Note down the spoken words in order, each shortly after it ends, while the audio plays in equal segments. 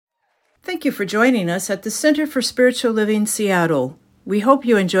Thank you for joining us at the Center for Spiritual Living Seattle. We hope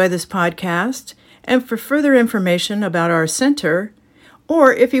you enjoy this podcast, and for further information about our center,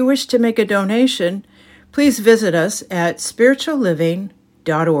 or if you wish to make a donation, please visit us at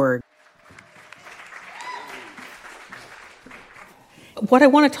spiritualliving.org. What I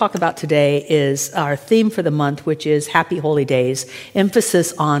want to talk about today is our theme for the month, which is Happy Holy Days,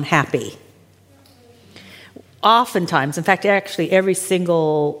 emphasis on happy. Oftentimes, in fact, actually every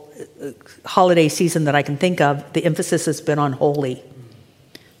single holiday season that I can think of, the emphasis has been on holy.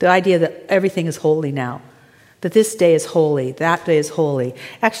 The idea that everything is holy now, that this day is holy, that day is holy.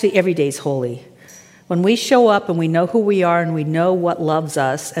 Actually, every day is holy. When we show up and we know who we are and we know what loves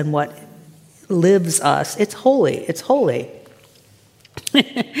us and what lives us, it's holy. It's holy.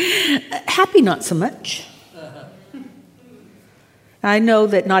 Happy, not so much. I know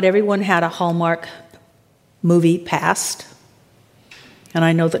that not everyone had a Hallmark movie past, and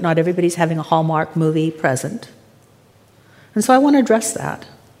I know that not everybody's having a Hallmark movie present. And so I want to address that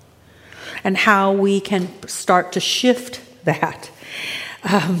and how we can start to shift that.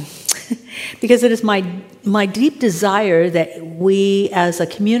 Because it is my deep desire that we as a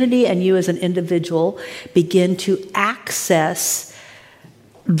community and you as an individual begin to access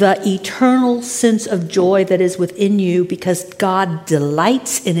the eternal sense of joy that is within you, because God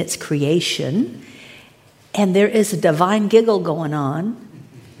delights in its creation, and there is a divine giggle going on,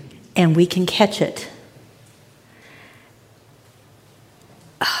 and we can catch it.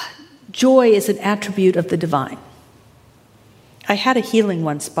 Joy is an attribute of the divine. I had a healing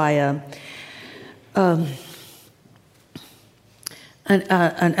once by a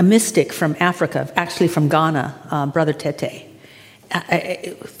mystic from Africa, actually from Ghana, Brother Tete.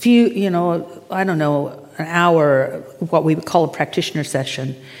 A few, I don't know, an hour, what we would call a practitioner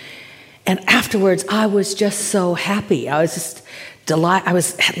session. And afterwards, I was just so happy. I was just I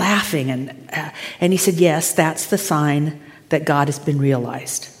was laughing. And he said, yes, that's the sign that God has been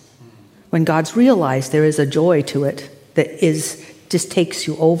realized. When God's realized, there is a joy to it that just takes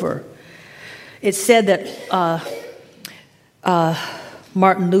you over. It's said that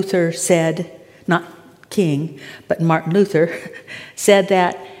Martin Luther said, not King, but Martin Luther said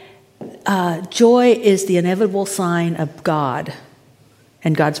that joy is the inevitable sign of God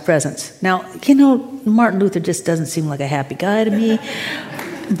and God's presence. Now, Martin Luther just doesn't seem like a happy guy to me,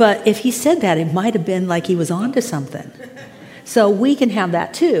 but if he said that, it might have been like he was onto something. So we can have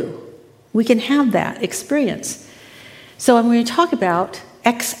that too. We can have that experience. So I'm going to talk about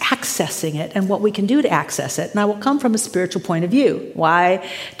accessing it and what we can do to access it. And I will come from a spiritual point of view. Why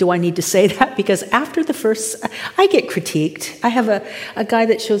do I need to say that? Because after the first, I get critiqued. I have a guy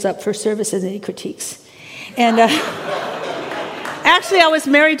that shows up for services and he critiques. And actually, I was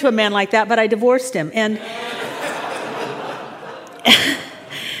married to a man like that, but I divorced him. And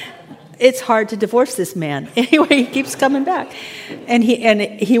it's hard to divorce this man. Anyway, he keeps coming back. And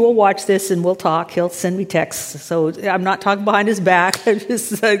he will watch this and we'll talk. He'll send me texts. So I'm not talking behind his back.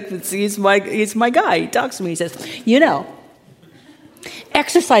 He's my guy. He talks to me. He says,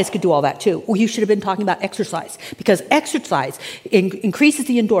 exercise could do all that too. Well, you should have been talking about exercise, because exercise increases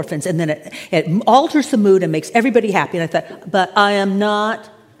the endorphins and then it alters the mood and makes everybody happy. And I thought, but I am not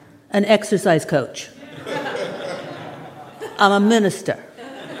an exercise coach. I'm a minister.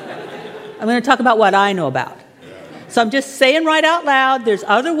 I'm going to talk about what I know about. So I'm just saying right out loud, there's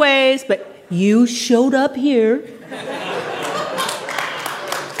other ways, but you showed up here.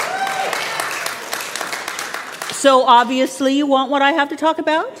 So obviously you want what I have to talk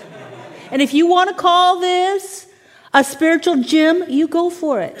about. And if you want to call this a spiritual gym, you go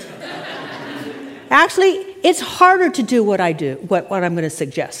for it. Actually, it's harder to do what I do, what I'm going to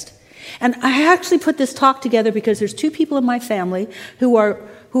suggest. And I actually put this talk together because there's two people in my family who are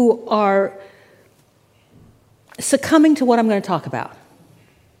succumbing to what I'm going to talk about,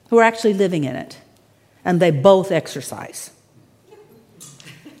 who are actually living in it, and they both exercise.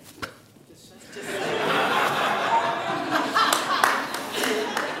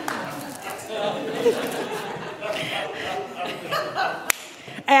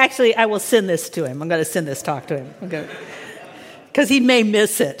 I will send this to him. I'm going to send this talk to him. Because he may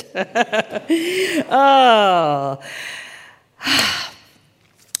miss it. Oh.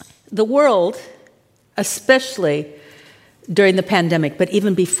 The world, especially during the pandemic, but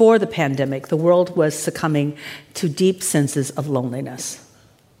even before the pandemic, the world was succumbing to deep senses of loneliness,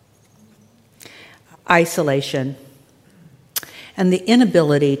 isolation, and the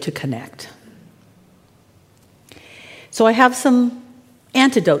inability to connect. So I have some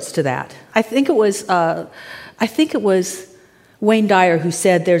antidotes to that. I think it was Wayne Dyer who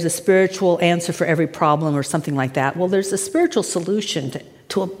said there's a spiritual answer for every problem or something like that. Well, there's a spiritual solution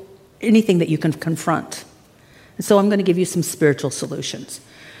to anything that you can confront. And so I'm going to give you some spiritual solutions.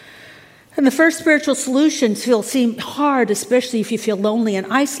 And the first spiritual solutions seem hard, especially if you feel lonely and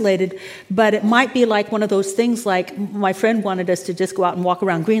isolated, but it might be like one of those things like my friend wanted us to just go out and walk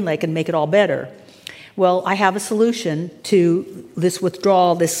around Green Lake and make it all better. Well, I have a solution to this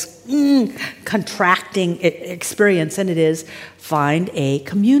withdrawal, this contracting experience, and it is find a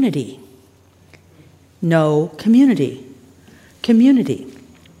community. No community. Community.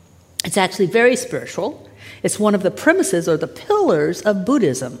 It's actually very spiritual. It's one of the premises or the pillars of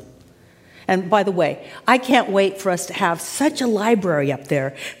Buddhism. And by the way, I can't wait for us to have such a library up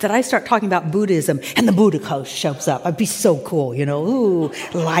there that I start talking about Buddhism and the Buddha Coast shows up. It'd be so cool, ooh,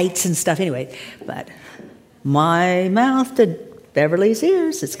 lights and stuff. Anyway, but my mouth to Beverly's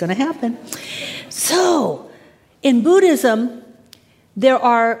ears, it's going to happen. So, in Buddhism, there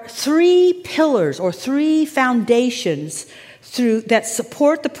are 3 pillars or 3 foundations that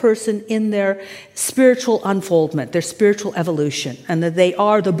support the person in their spiritual unfoldment, their spiritual evolution. And that they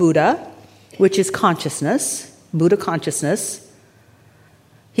are the Buddha, which is consciousness, Buddha consciousness.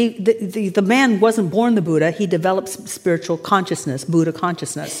 The man wasn't born the Buddha, he develops spiritual consciousness, Buddha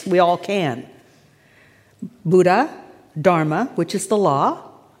consciousness. We all can. Buddha, Dharma, which is the law.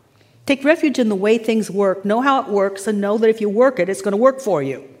 Take refuge in the way things work, know how it works, and know that if you work it, it's going to work for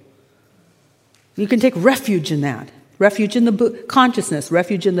you. You can take refuge in that. Refuge in the consciousness,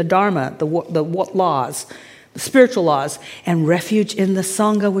 refuge in the Dharma, the laws, the spiritual laws, and refuge in the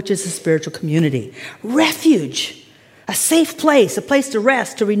Sangha, which is a spiritual community. Refuge, a safe place, a place to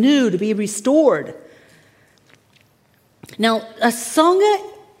rest, to renew, to be restored. Now, a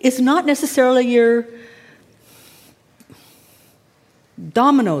Sangha is not necessarily your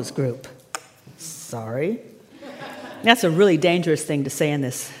Domino's group. Sorry. That's a really dangerous thing to say in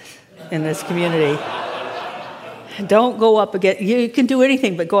this community. Don't go up against, you can do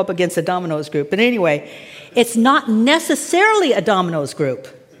anything but go up against a Domino's group. But anyway, it's not necessarily a Domino's group,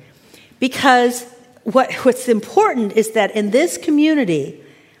 because what's important is that in this community,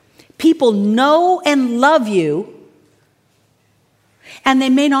 people know and love you, and they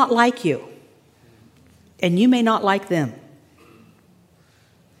may not like you, and you may not like them.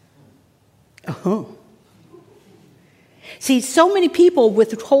 See, so many people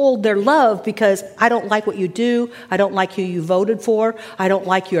withhold their love because I don't like what you do, I don't like who you voted for, I don't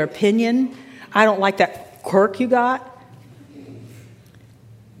like your opinion, I don't like that quirk you got.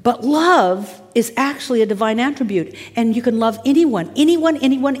 But love is actually a divine attribute, and you can love anyone. You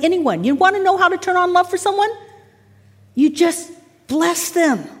want to know how to turn on love for someone? You just bless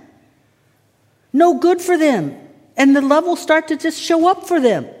them. Know good for them, and the love will start to just show up for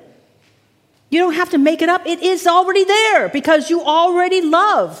them. You don't have to make it up. It is already there because you already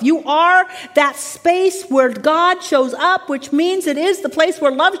love. You are that space where God shows up, which means it is the place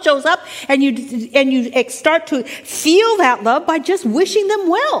where love shows up, and you start to feel that love by just wishing them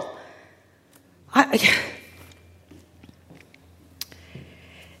well.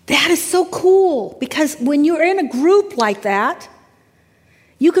 That is so cool, because when you're in a group like that,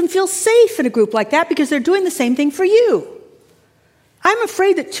 you can feel safe in a group like that because they're doing the same thing for you. I'm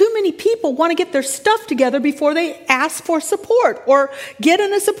afraid that too many people want to get their stuff together before they ask for support or get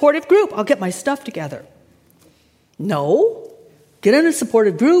in a supportive group. I'll get my stuff together. No. Get in a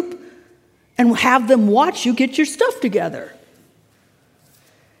supportive group and have them watch you get your stuff together.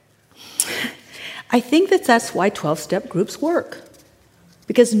 I think that's why 12-step groups work.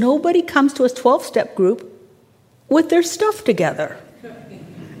 Because nobody comes to a 12-step group with their stuff together.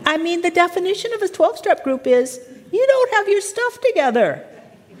 I mean, the definition of a 12-step group is you don't have your stuff together.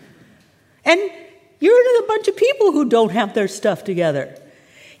 And you're in a bunch of people who don't have their stuff together.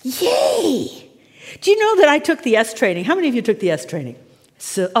 Yay! Do you know that I took the S training? How many of you took the S training?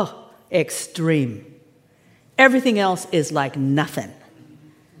 Extreme. Everything else is like nothing.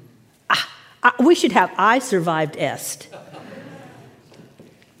 We should have I survived EST.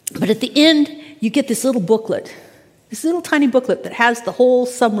 But at the end, you get this little booklet, this little tiny booklet that has the whole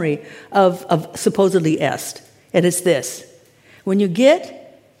summary of supposedly EST. And it's this: when you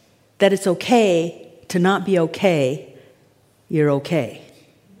get that it's okay to not be okay, you're okay.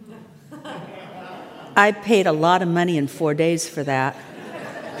 I paid a lot of money in 4 days for that.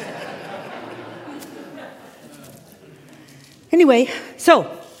 Anyway, so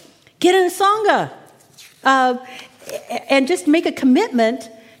get in a Sangha and just make a commitment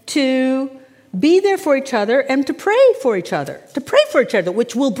to be there for each other and to pray for each other. To pray for each other,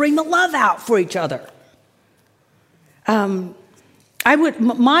 which will bring the love out for each other.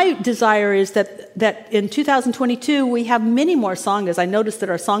 My desire is that in 2022 we have many more Sanghas. I noticed that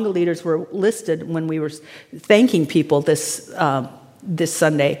our Sangha leaders were listed when we were thanking people this this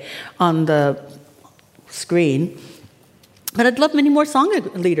Sunday on the screen. But I'd love many more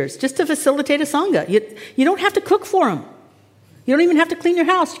Sangha leaders just to facilitate a Sangha. You don't have to cook for them. You don't even have to clean your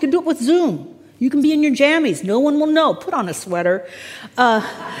house. You can do it with Zoom. You can be in your jammies. No one will know. Put on a sweater.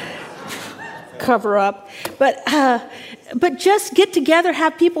 Cover up. But just get together,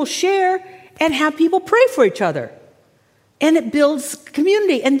 have people share, and have people pray for each other. And it builds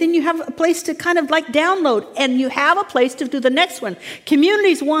community. And then you have a place to kind of like download. And you have a place to do the next one.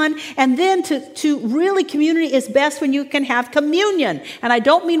 Community's one. And then to really community is best when you can have communion. And I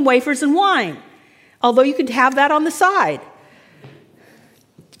don't mean wafers and wine. Although you could have that on the side.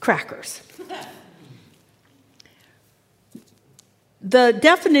 Crackers. The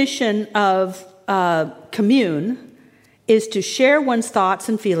definition of commune is to share one's thoughts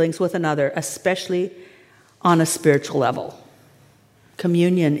and feelings with another, especially on a spiritual level.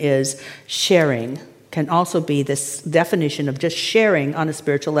 Communion is sharing, can also be this definition of just sharing on a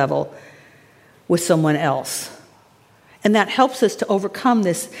spiritual level with someone else. And that helps us to overcome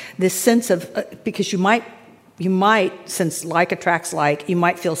this sense of, because you might, since like attracts like, you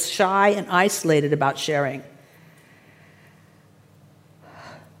might feel shy and isolated about sharing.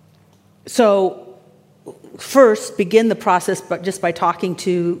 So first, begin the process just by talking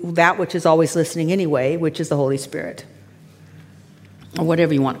to that which is always listening anyway, which is the Holy Spirit, or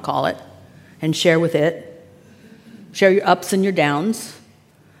whatever you want to call it, and share with it. Share your ups and your downs,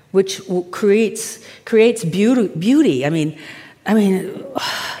 which creates beauty. I mean,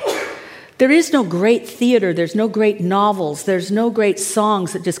 there is no great theater. There's no great novels. There's no great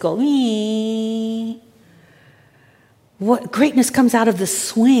songs that just go. What greatness comes out of the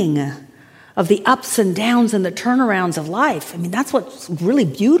swing of the ups and downs and the turnarounds of life. I mean, that's what's really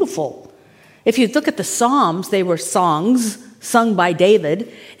beautiful. If you look at the Psalms, they were songs sung by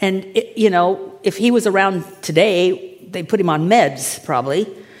David. And, if he was around today, they'd put him on meds, probably,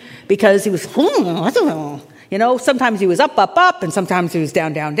 because he was, sometimes he was up, and sometimes he was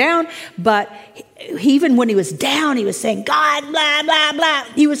down. But even when he was down, he was saying, God, blah, blah, blah.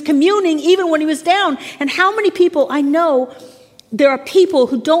 He was communing even when he was down. And how many people I know, there are people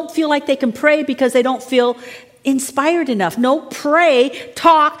who don't feel like they can pray because they don't feel inspired enough. No, pray,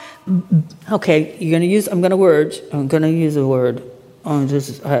 talk. Okay, I'm going to use a word.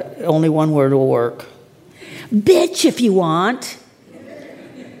 Only one word will work. Bitch if you want.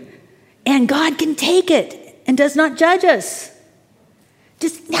 And God can take it and does not judge us.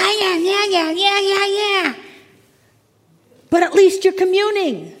 Just, yeah. But at least you're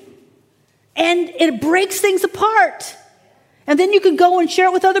communing. And it breaks things apart. And then you can go and share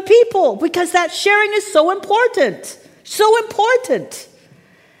it with other people because that sharing is so important. So important.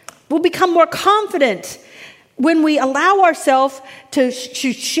 We'll become more confident when we allow ourselves to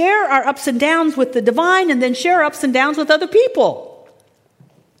share our ups and downs with the divine and then share our ups and downs with other people.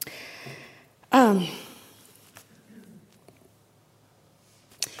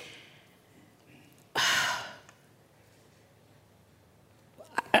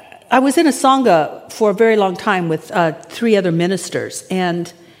 I was in a Sangha for a very long time with 3 other ministers,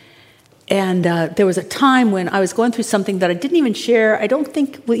 and there was a time when I was going through something that I didn't even share, I don't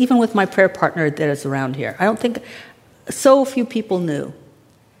think, even with my prayer partner that is around here. I don't think so few people knew.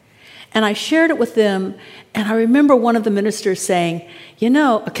 And I shared it with them, and I remember one of the ministers saying,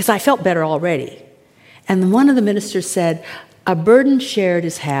 because I felt better already. And one of the ministers said, a burden shared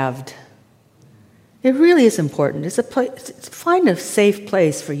is halved. It really is important. Find a safe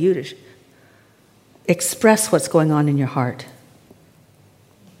place for you to express what's going on in your heart.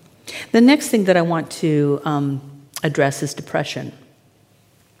 The next thing that I want to address is depression.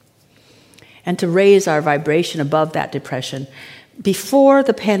 And to raise our vibration above that depression. Before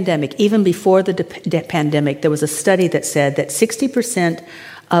the pandemic, even before the pandemic, there was a study that said that 60%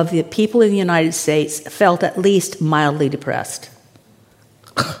 of the people in the United States felt at least mildly depressed.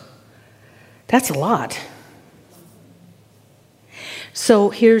 That's a lot. So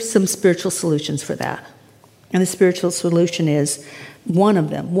here's some spiritual solutions for that. And the spiritual solution is, one of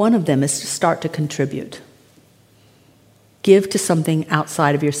them is to start to contribute. Give to something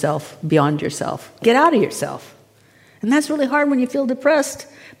outside of yourself, beyond yourself. Get out of yourself. And that's really hard when you feel depressed.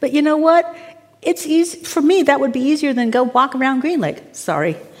 But you know what? It's easy. For me, that would be easier than go walk around Green Lake.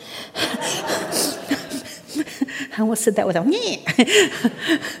 Sorry. I almost said that without me.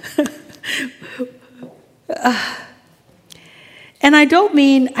 And I don't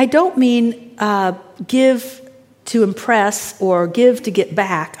mean give to impress or give to get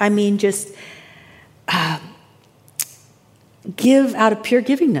back. I mean just give out of pure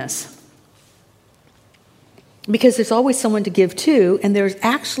givingness. because there's always someone to give to, and there's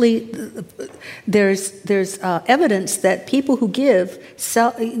evidence that people who give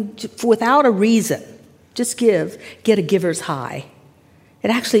without a reason, just give, get a giver's high. It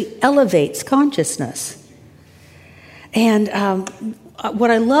actually elevates consciousness. And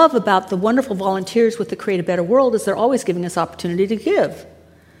what I love about the wonderful volunteers with the Create a Better World is they're always giving us opportunity to give.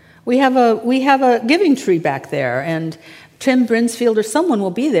 We have a giving tree back there, and Tim Brinsfield or someone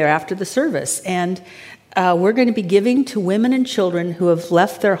will be there after the service, and we're going to be giving to women and children who have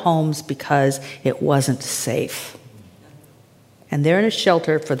left their homes because it wasn't safe. And they're in a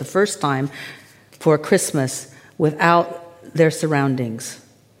shelter for the first time for Christmas without their surroundings.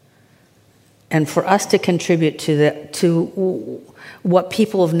 And for us to contribute to what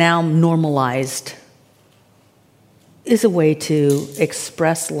people have now normalized is a way to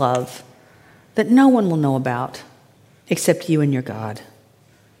express love that no one will know about except you and your God.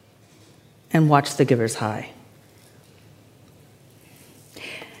 And watch the giver's high.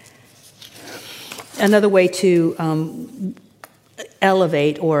 Another way to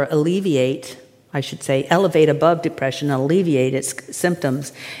elevate or alleviate, I should say, elevate above depression, alleviate its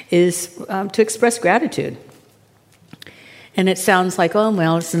symptoms, is to express gratitude. And it sounds like, oh,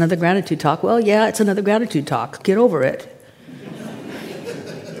 well, it's another gratitude talk. Well, yeah, it's another gratitude talk. Get over it.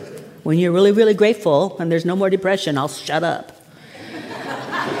 When you're really, really grateful and there's no more depression, I'll shut up.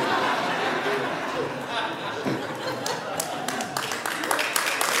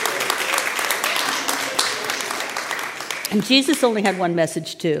 And Jesus only had one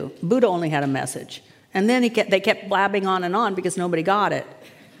message too. Buddha only had a message. And then they kept blabbing on and on because nobody got it.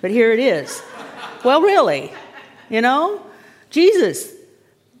 But here it is. Well, really, Jesus,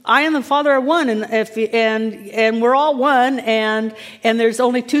 I and the Father are one, and we're all one, and there's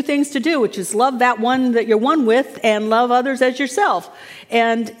only two things to do, which is love that one that you're one with, and love others as yourself.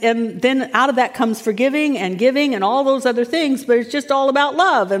 And then out of that comes forgiving and giving and all those other things, but it's just all about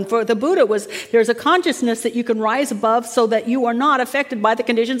love. And for the Buddha there's a consciousness that you can rise above so that you are not affected by the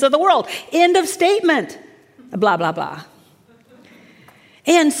conditions of the world. End of statement. Blah, blah, blah.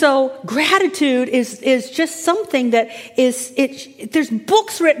 And so gratitude is just something that there's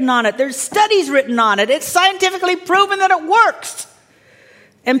books written on it. There's studies written on it. It's scientifically proven that it works.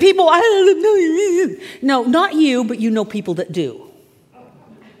 And people, no, not you, but you know people that do.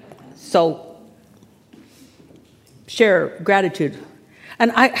 So share gratitude.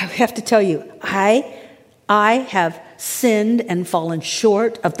 And I have to tell you, I have sinned and fallen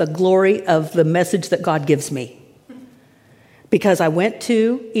short of the glory of the message that God gives me. Because I went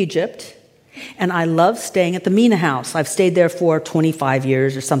to Egypt, and I love staying at the Mina House. I've stayed there for 25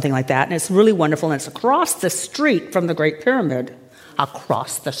 years or something like that, and it's really wonderful, and it's across the street from the Great Pyramid.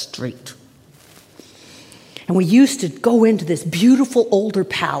 Across the street. And we used to go into this beautiful older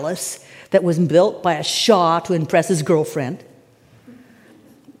palace that was built by a Shah to impress his girlfriend.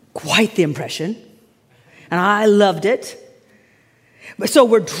 Quite the impression. And I loved it. So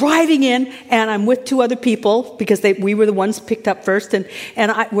we're driving in, and I'm with two other people because we were the ones picked up first. And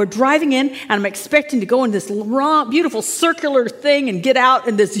we're driving in, and I'm expecting to go in this beautiful circular thing and get out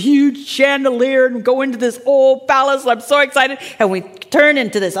in this huge chandelier and go into this old palace. I'm so excited. And we turn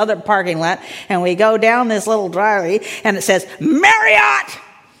into this other parking lot, and we go down this little driveway, and it says, Marriott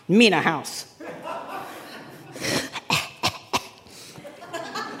Mina House.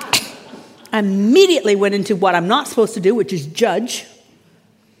 I immediately went into what I'm not supposed to do, which is judge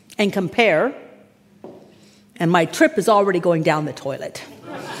and compare, and my trip is already going down the toilet.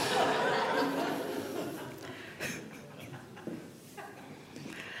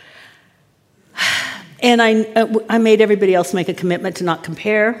 And I made everybody else make a commitment to not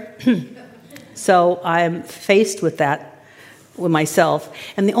compare. So I'm faced with that with myself.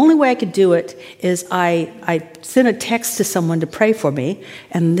 And the only way I could do it is I sent a text to someone to pray for me,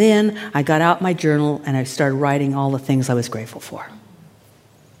 and then I got out my journal and I started writing all the things I was grateful for.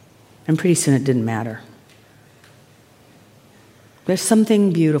 And pretty soon it didn't matter. There's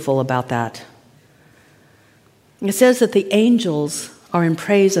something beautiful about that. It says that the angels are in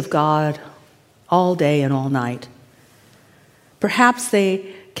praise of God all day and all night. Perhaps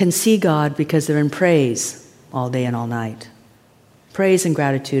they can see God because they're in praise all day and all night. Praise and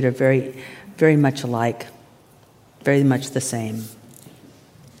gratitude are very, very much alike, very much the same.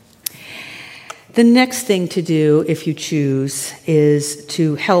 The next thing to do, if you choose, is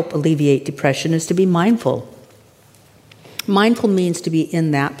to help alleviate depression, is to be mindful. Mindful means to be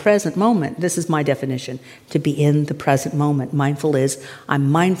in that present moment. This is my definition, to be in the present moment. Mindful is, I'm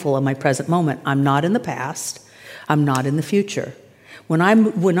mindful of my present moment. I'm not in the past. I'm not in the future.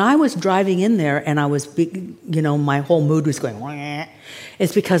 When I was driving in there and I was, my whole mood was going, wah,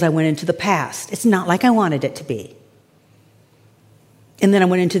 it's because I went into the past. It's not like I wanted it to be. And then I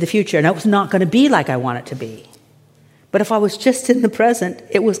went into the future, and it was not going to be like I want it to be. But if I was just in the present,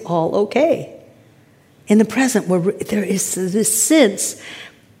 it was all okay. In the present, where there is this sense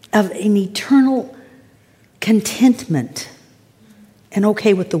of an eternal contentment and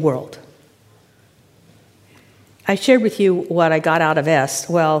okay with the world. I shared with you what I got out of Est.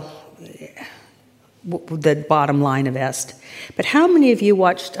 Well, the bottom line of Est. But how many of you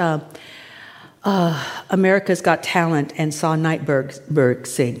watched America's Got Talent and saw Nightberg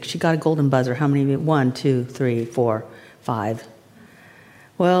sing? She got a golden buzzer. How many of you? 1, 2, 3, 4, 5.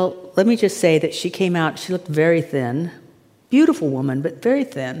 Well, let me just say that she came out, she looked very thin. Beautiful woman, but very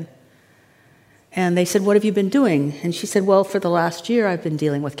thin. And they said, what have you been doing? And she said, well, for the last year, I've been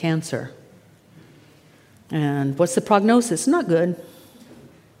dealing with cancer. And what's the prognosis? Not good.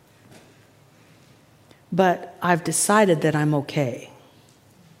 But I've decided that I'm okay.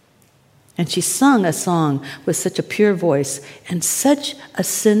 And she sung a song with such a pure voice and such a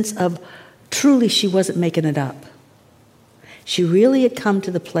sense of truly she wasn't making it up. She really had come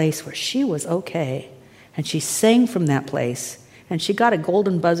to the place where she was okay. And she sang from that place. And she got a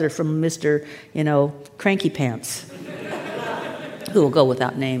golden buzzer from Mr., Cranky Pants, who will go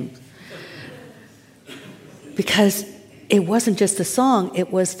without names. Because it wasn't just a song,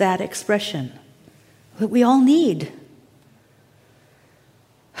 it was that expression that we all need.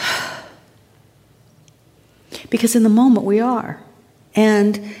 Because in the moment we are.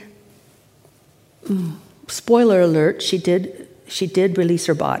 And spoiler alert, she did release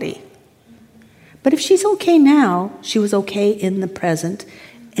her body. But if she's okay now, she was okay in the present,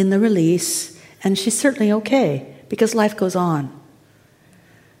 in the release, and she's certainly okay because life goes on.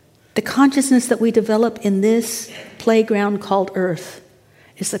 The consciousness that we develop in this playground called Earth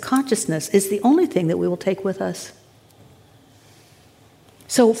is the only thing that we will take with us.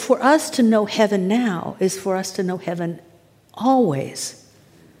 So for us to know heaven now is for us to know heaven always.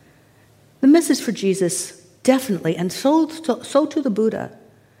 The message for Jesus definitely, and so to the Buddha,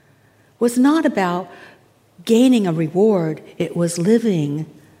 was not about gaining a reward. It was living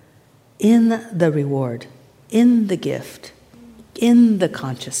in the reward, in the gift, in the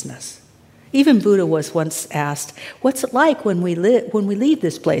consciousness. Even Buddha was once asked, what's it like when we leave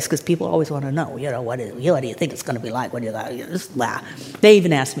this place? Because people always want to know, what do you think it's going to be like? They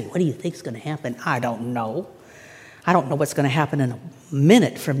even asked me, what do you think is going to happen? I don't know. I don't know what's going to happen in a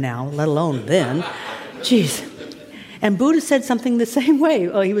minute from now, let alone then. Jeez. And Buddha said something the same way.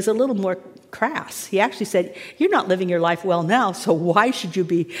 Oh, he was a little more crass. He actually said, you're not living your life well now, so why should you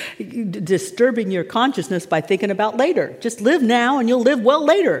be disturbing your consciousness by thinking about later? Just live now and you'll live well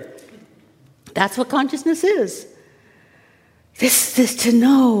later. That's what consciousness is. This to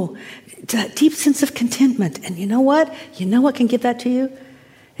know, that deep sense of contentment. And you know what? You know what can give that to you?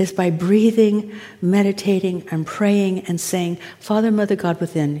 Is by breathing, meditating, and praying and saying, Father, Mother, God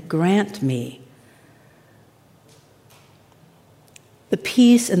within, grant me the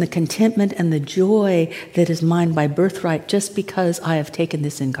peace and the contentment and the joy that is mine by birthright just because I have taken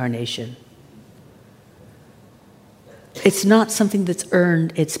this incarnation. It's not something that's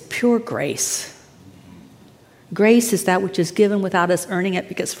earned, it's pure grace. Grace is that which is given without us earning it,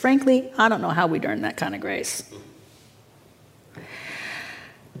 because frankly, I don't know how we'd earn that kind of grace.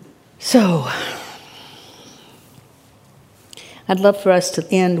 So, I'd love for us to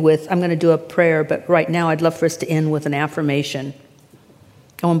end with, I'm going to do a prayer, but right now I'd love for us to end with an affirmation.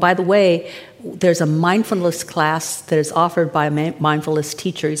 Oh, and by the way, there's a mindfulness class that is offered by a mindfulness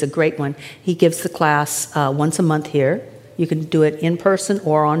teacher. He's a great one. He gives the class once a month here. You can do it in person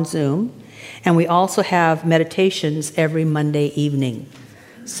or on Zoom. And we also have meditations every Monday evening.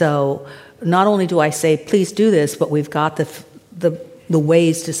 So not only do I say, please do this, but we've got the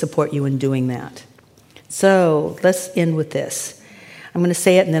ways to support you in doing that. So let's end with this. I'm going to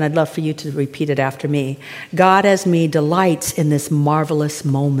say it, and then I'd love for you to repeat it after me. God as me delights in this marvelous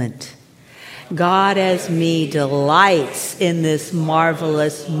moment. God as me delights in this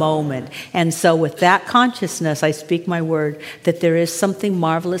marvelous moment. And so with that consciousness, I speak my word that there is something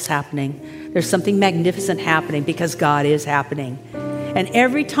marvelous happening. There's something magnificent happening because God is happening. And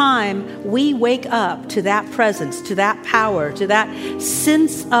every time we wake up to that presence, to that power, to that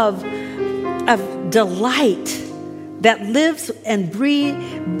sense of delight that lives and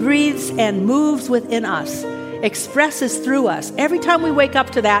breathes and moves within us, expresses through us. Every time we wake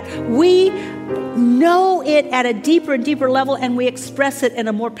up to that, we know it at a deeper and deeper level, and we express it in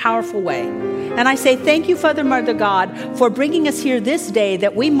a more powerful way. And I say, thank you, Father, Mother God, for bringing us here this day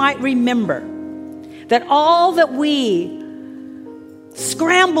that we might remember that all that we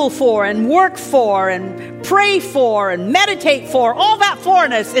scramble for and work for and pray for and meditate for. All that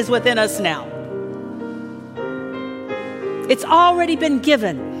forness is within us now. It's already been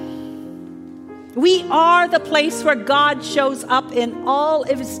given. We are the place where God shows up in all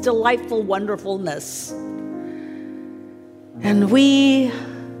of his delightful wonderfulness. And we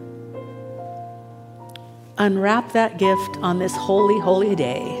unwrap that gift on this holy, holy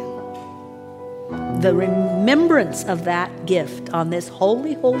day. The remembrance of that gift on this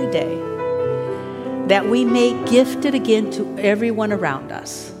holy, holy day, that we may gift it again to everyone around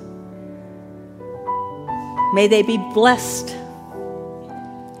us. May they be blessed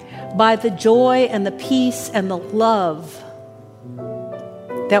by the joy and the peace and the love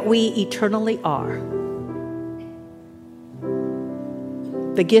that we eternally are.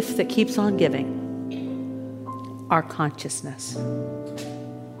 The gift that keeps on giving, our consciousness.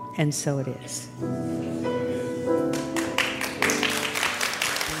 And so it is.